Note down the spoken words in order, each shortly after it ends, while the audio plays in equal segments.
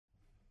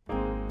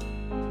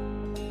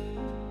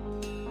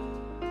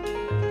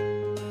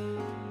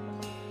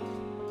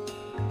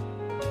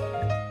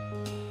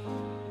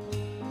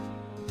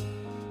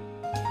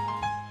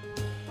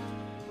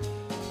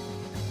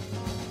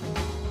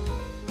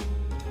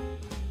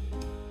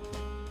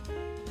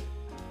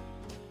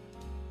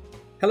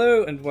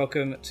Hello and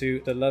welcome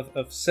to The Love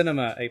of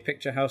Cinema, a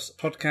Picturehouse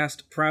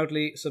podcast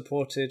proudly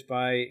supported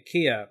by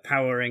Kia,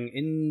 powering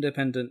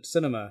independent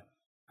cinema.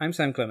 I'm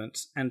Sam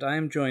Clements, and I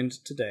am joined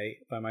today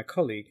by my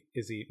colleague,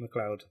 Izzy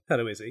McLeod.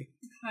 Hello, Izzy.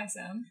 Hi,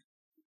 Sam.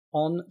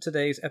 On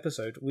today's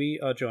episode,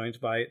 we are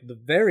joined by the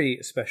very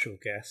special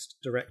guest,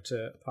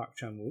 director Park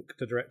Chan-wook,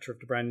 the director of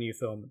the brand new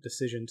film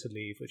Decision to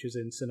Leave, which is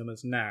in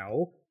cinemas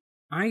now.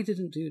 I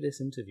didn't do this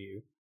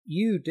interview.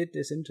 You did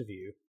this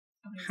interview.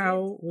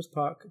 How was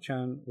Park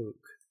Chan-wook?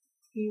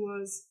 He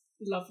was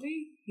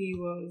lovely. He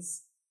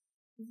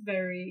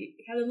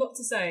had a lot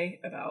to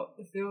say about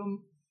the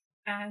film,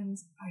 and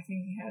I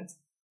think he had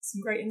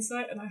some great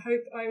insight, and I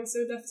hope I also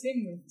left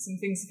him with some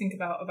things to think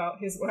about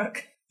his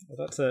work.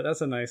 Well,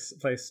 that's a nice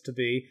place to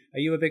be. Are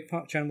you a big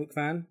Park Chan-wook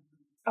fan?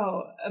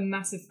 Oh, a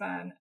massive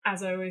fan.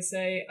 As I always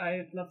say,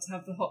 I love to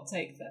have the hot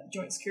take that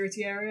Joint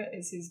Security Area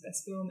is his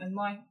best film and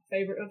my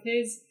favourite of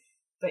his.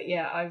 But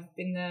yeah, I've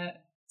been there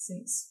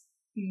since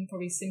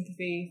probably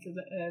Sympathy for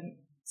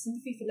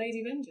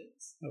Lady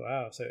Vengeance. Oh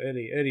wow, so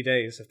early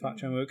days of Park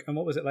Chan-wook. And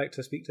what was it like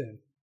to speak to him?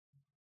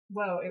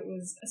 Well, it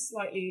was a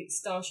slightly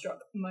starstruck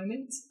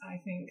moment. I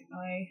think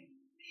I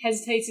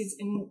hesitated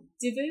and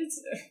dithered,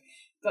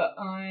 but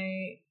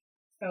I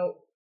felt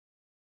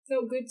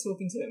good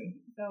talking to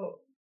him. Felt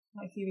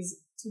like he was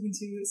talking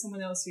to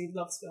someone else who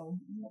loves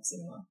film and loves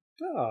cinema.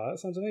 Oh, that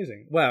sounds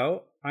amazing.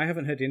 Well, I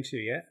haven't heard the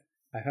interview yet.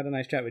 I've had a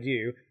nice chat with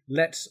you.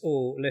 Let's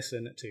all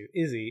listen to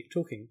Izzy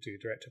talking to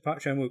director Park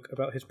Chan-wook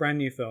about his brand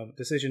new film,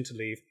 Decision to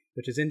Leave,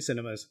 which is in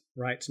cinemas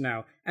right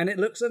now. And it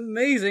looks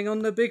amazing on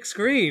the big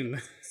screen.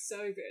 So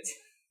good.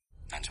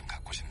 난 좀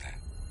갖고 싶네.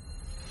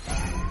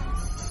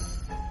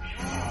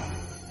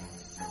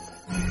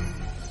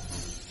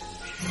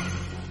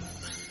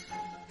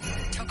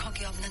 저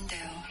거기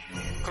없는데요.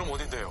 그럼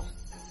어딘데요?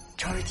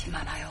 졸지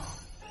말아요.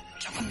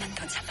 조금만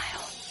더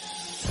참아요.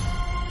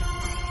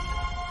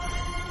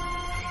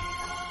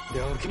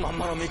 내가 그렇게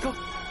만만합니까?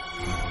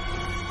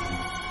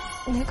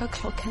 내가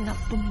그렇게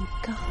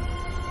나쁩니까?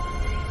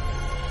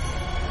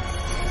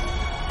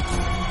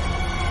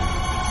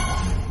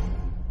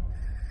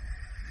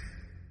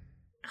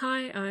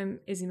 Hi,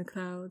 I'm Izzy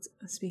McLeod,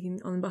 speaking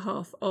on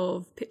behalf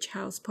of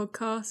Picturehouse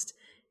podcast.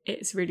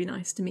 It's really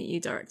nice to meet you,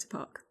 Director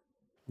Park.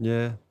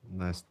 Yeah,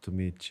 nice to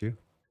meet you.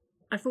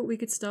 I thought we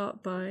could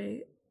start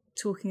by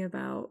talking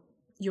about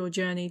your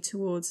journey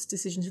towards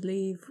Decision to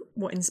Leave,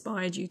 what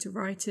inspired you to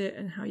write it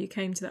and how you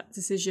came to that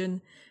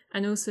decision,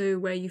 and also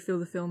where you feel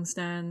the film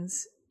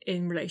stands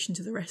in relation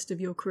to the rest of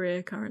your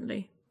career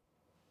currently.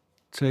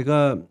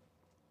 제가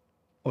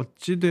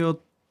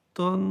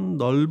어찌되었던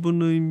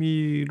넓은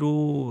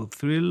의미로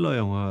스릴러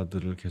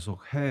영화들을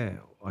계속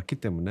해왔기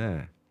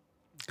때문에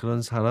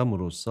그런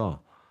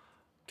사람으로서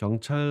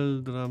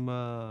경찰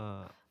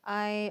드라마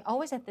I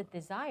always had the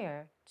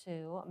desire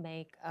to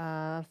make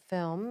a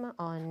film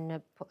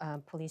on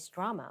police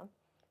drama.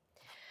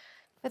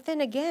 But then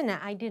again,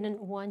 I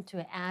didn't want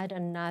to add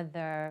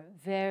another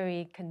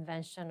very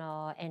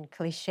conventional and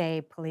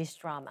cliche police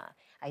drama.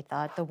 I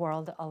thought the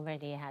world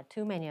already had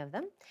too many of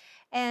them.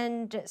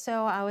 And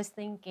so I was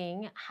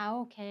thinking,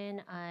 how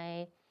can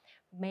I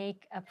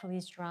make a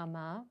police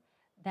drama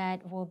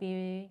that will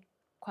be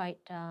quite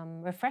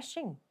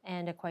refreshing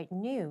and quite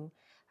new?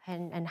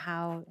 And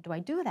how do I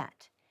do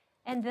that?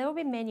 And there will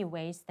be many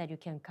ways that you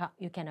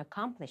can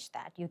accomplish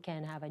that. You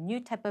can have a new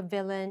type of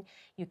villain,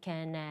 you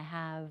can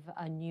have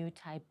a new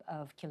type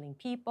of killing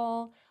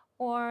people,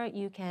 or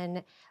you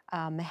can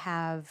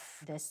have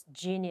this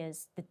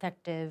genius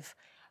detective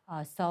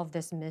solve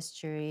this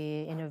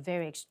mystery in a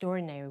very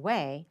extraordinary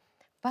way.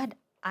 But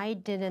I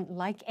didn't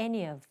like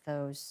any of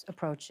those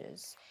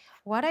approaches.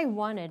 What I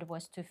wanted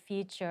was to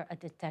feature a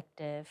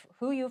detective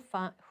who you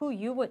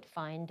would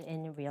find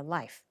in real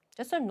life.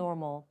 Just a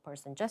normal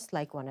person, just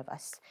like one of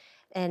us.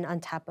 And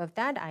on top of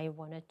that, I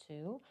wanted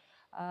to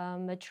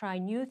try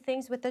new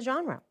things with the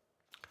genre.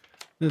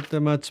 그때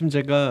마침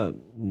제가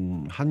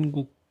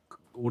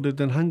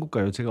오래된 한국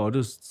가요, 제가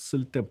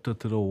어렸을 때부터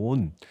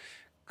들어온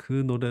그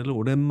노래를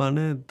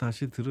오랜만에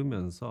다시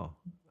들으면서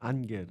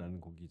안개라는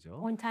곡이죠.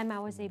 One time I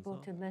was able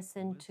to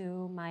listen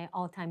to my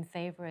all-time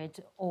favorite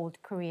old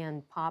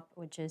Korean pop,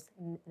 which is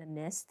The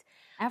Mist,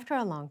 after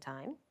a long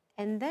time.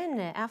 And then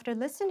after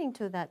listening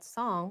to that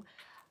song,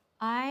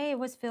 I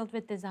was filled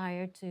with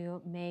desire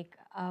to make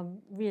a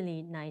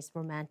really nice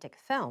romantic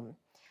film.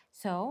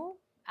 So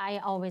I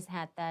always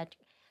had that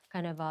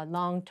kind of a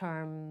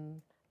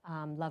long-term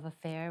love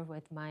affair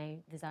with my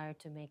desire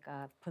to make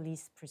a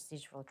police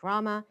procedural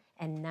drama.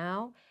 And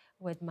now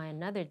with my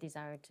another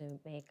desire to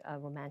make a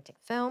romantic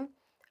film,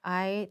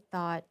 I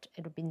thought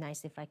it would be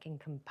nice if I can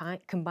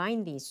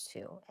combine these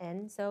two.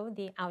 And so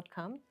the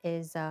outcome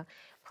is a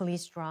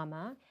police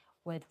drama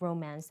with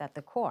romance at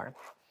the core.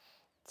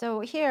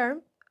 So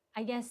here,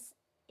 I guess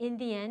in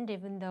the end,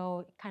 even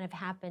though it kind of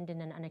happened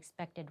in an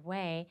unexpected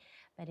way,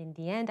 but in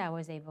the end, I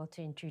was able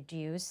to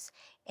introduce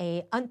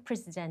an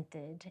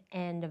unprecedented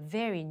and a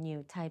very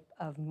new type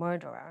of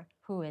murderer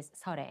who is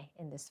Sore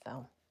in this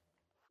film.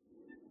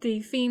 The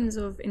themes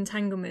of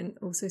entanglement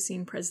also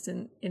seem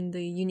present in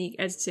the unique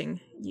editing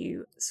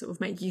you sort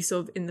of make use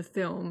of in the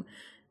film.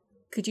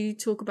 Could you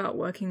talk about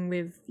working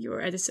with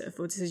your editor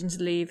for Decision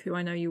to Leave, who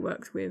I know you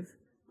worked with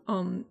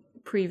on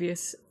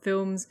previous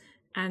films,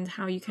 and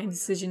how you came to the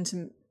decision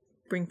to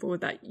bring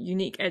forward that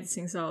unique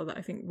editing style that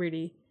I think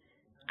really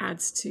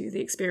adds to the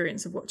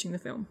experience of watching the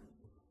film?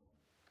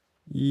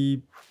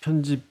 이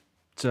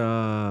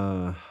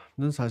편집자는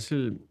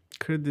사실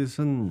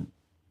크레딧은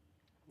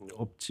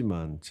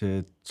없지만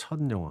제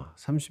첫 영화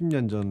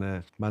 30년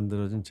전에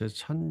만들어진 제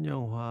첫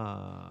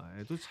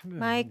영화에도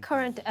My 참여했습니다.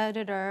 current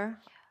editor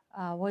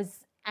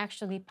was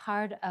actually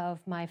part of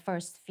my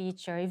first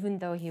feature, even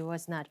though he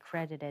was not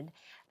credited,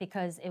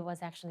 because it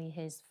was actually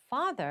his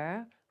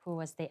father who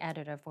was the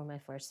editor for my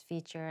first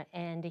feature,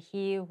 and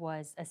he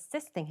was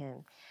assisting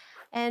him.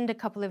 And a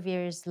couple of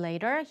years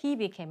later, he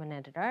became an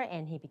editor,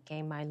 and he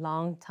became my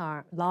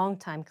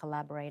long-time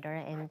collaborator,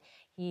 and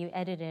he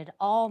edited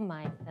all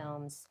my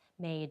films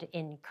made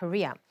in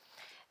Korea.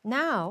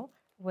 Now,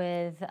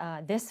 with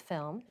this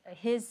film,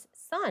 his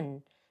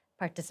son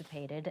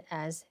participated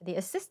as the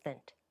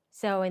assistant.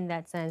 So in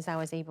that sense, I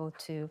was able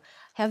to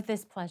have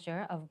this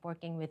pleasure of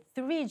working with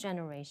 3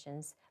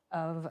 generations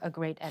of a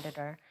great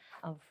editor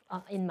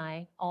in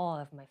all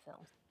of my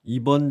films.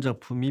 이번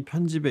작품이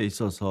편집에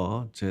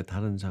있어서 제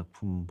다른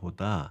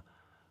작품보다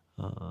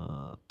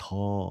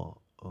더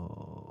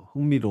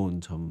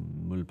흥미로운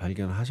점을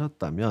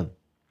발견하셨다면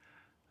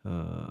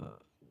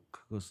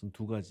그것은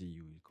두 가지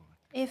이유일 것 같아요.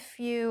 If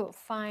you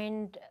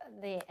find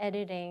the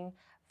editing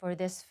for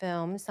this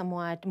film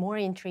somewhat more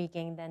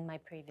intriguing than my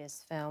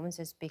previous films,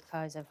 is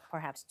because of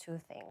perhaps 2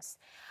 things.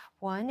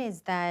 One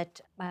is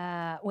that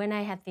when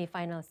I had the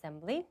final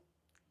assembly,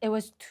 it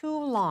was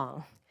too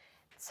long.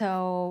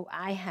 So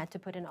I had to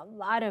put in a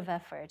lot of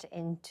effort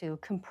into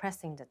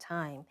compressing the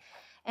time.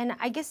 And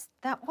I guess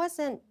that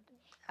wasn't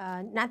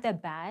not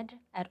that bad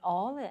at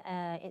all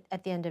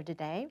at the end of the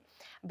day,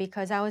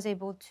 because I was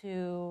able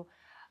to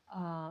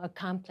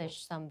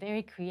accomplish some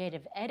very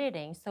creative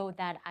editing so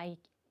that I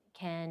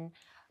can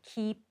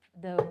keep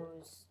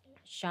those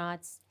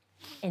shots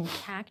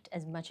intact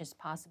as much as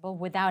possible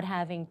without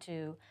having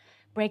to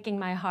breaking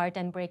my heart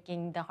and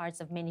breaking the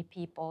hearts of many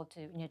people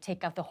to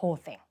take out the whole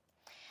thing.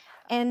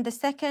 And the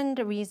second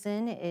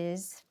reason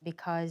is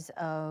because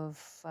of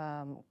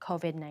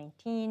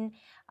COVID-19.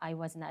 I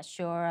was not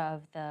sure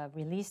of the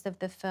release of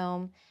the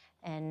film,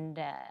 and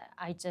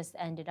I just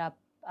ended up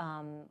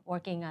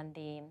working on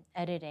the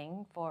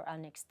editing for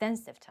an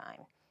extensive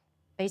time.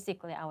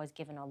 Basically, I was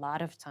given a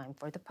lot of time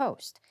for the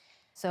post.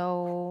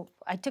 So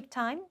I took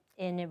time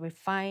in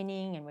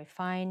refining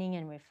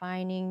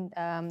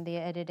the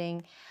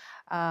editing.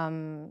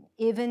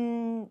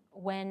 Even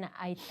when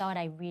I thought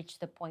I reached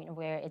the point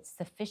where it's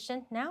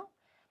sufficient now,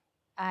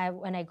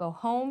 when I go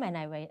home and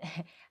I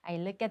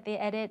look at the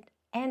edit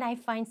and I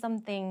find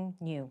something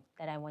new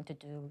that I want to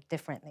do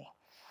differently.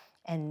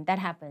 And that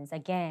happens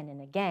again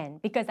and again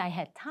because I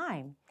had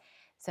time.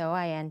 So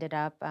I ended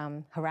up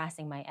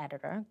harassing my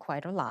editor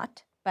quite a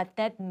lot, but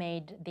that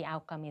made the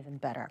outcome even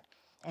better.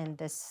 And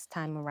this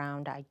time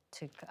around, I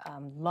took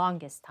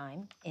longest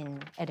time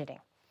in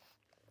editing.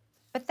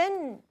 But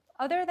then,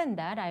 other than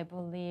that, I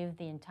believe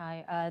the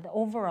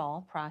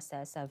overall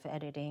process of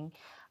editing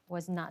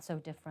was not so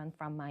different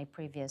from my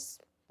previous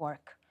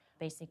work.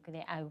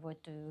 Basically, I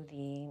would do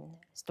the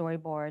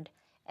storyboard,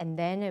 and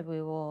then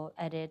we will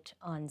edit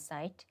on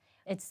site.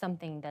 It's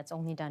something that's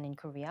only done in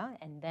Korea,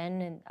 and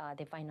then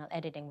the final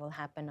editing will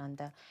happen on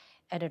the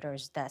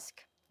editor's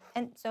desk.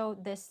 And so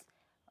this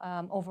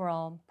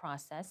overall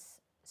process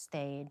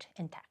stayed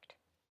intact.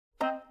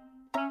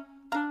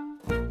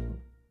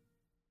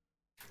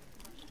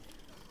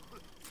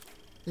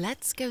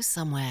 Let's go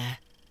somewhere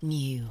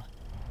new.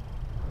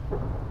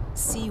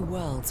 See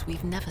worlds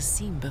we've never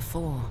seen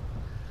before,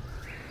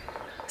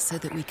 so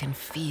that we can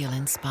feel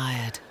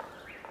inspired.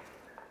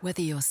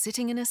 Whether you're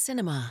sitting in a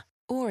cinema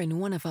or in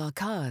one of our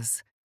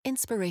cars,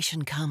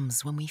 inspiration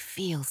comes when we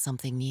feel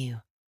something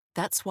new.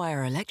 That's why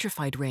our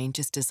electrified range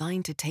is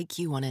designed to take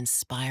you on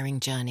inspiring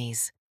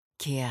journeys.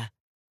 Kia,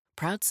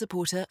 proud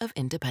supporter of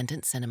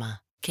independent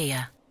cinema.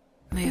 Kia,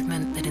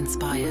 movement that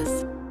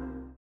inspires.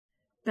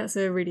 That's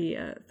a really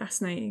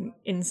fascinating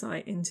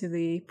insight into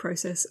the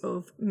process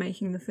of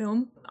making the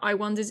film. I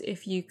wondered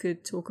if you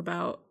could talk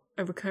about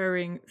a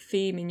recurring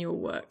theme in your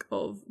work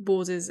of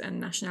borders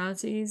and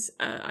nationalities.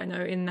 I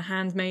know in The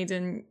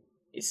Handmaiden,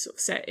 it's sort of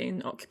set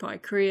in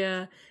occupied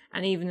Korea,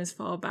 and even as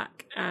far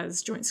back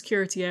as Joint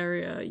Security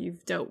Area,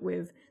 you've dealt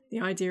with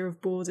the idea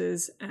of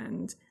borders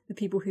and the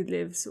people who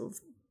live sort of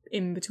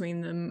in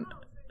between them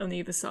on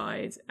either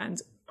side. And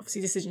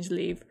obviously Decision to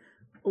Leave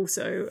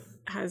also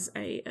has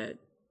a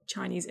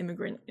Chinese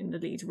immigrant in the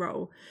lead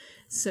role.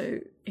 So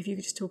if you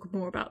could just talk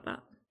more about that.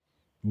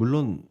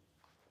 물론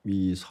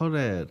이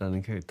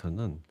설애라는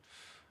캐릭터는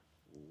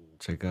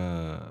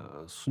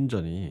제가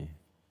순전히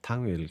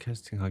탕웨이를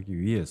캐스팅하기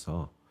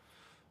위해서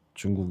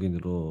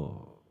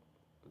중국인으로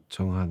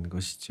정한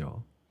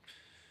것이죠.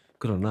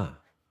 그러나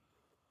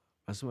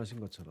말씀하신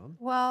것처럼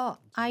Well,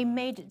 I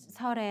made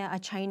Seore a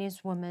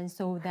Chinese woman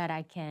so that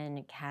I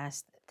can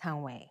cast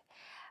Tang Wei.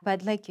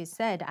 But like you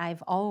said,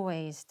 I've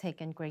always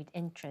taken great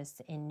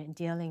interest in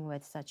dealing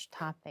with such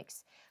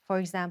topics. For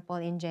example,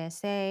 in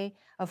JSA,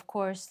 of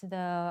course,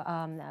 the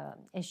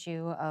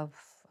issue of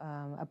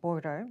a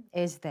border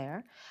is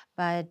there,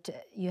 but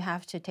you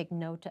have to take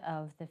note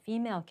of the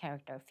female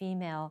character,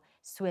 female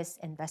Swiss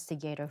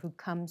investigator who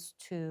comes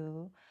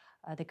to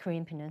the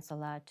Korean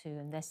Peninsula to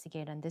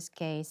investigate on this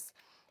case.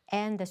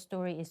 And the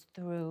story is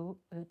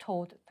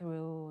told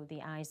through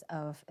the eyes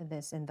of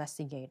this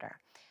investigator.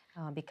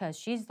 Because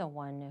she's the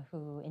one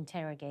who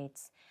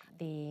interrogates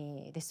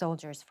the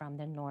soldiers from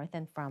the north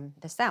and from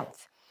the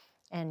south.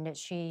 And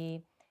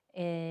she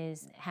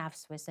is half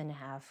Swiss and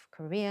half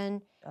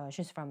Korean.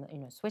 She's from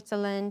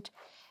Switzerland.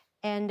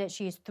 And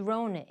she's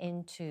thrown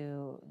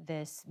into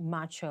this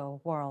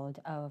macho world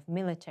of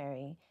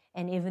military.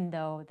 And even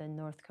though the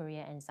North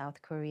Korea and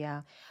South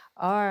Korea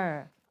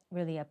are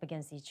really up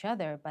against each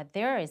other, but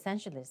they're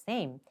essentially the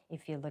same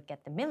if you look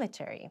at the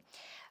military.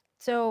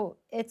 So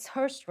it's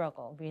her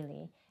struggle,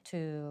 really,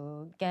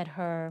 to get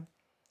her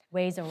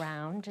ways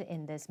around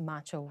in this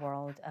macho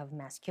world of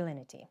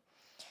masculinity.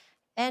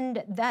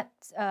 And that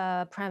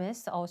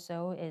premise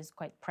also is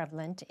quite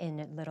prevalent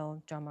in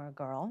Little Drummer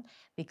Girl,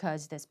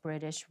 because this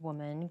British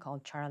woman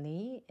called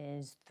Charlie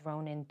is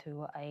thrown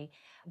into a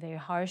very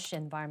harsh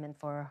environment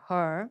for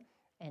her,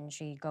 and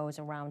she goes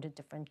around to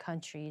different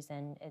countries,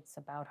 and it's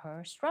about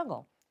her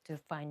struggle to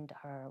find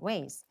her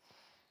ways.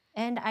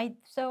 And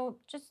so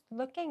just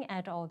looking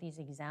at all these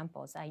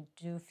examples, I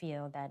do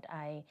feel that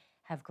I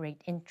have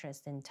great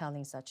interest in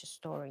telling such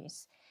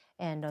stories.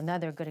 And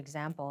another good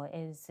example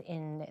is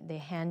in The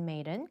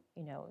Handmaiden.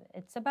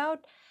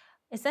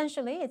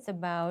 Essentially, it's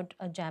about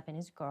a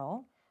Japanese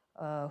girl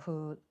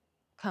who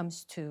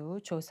comes to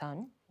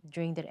Chosun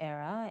during that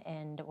era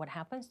and what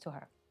happens to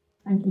her.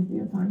 Thank you for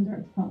your time,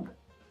 Director Park.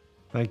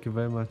 Thank you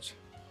very much.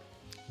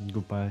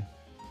 Goodbye.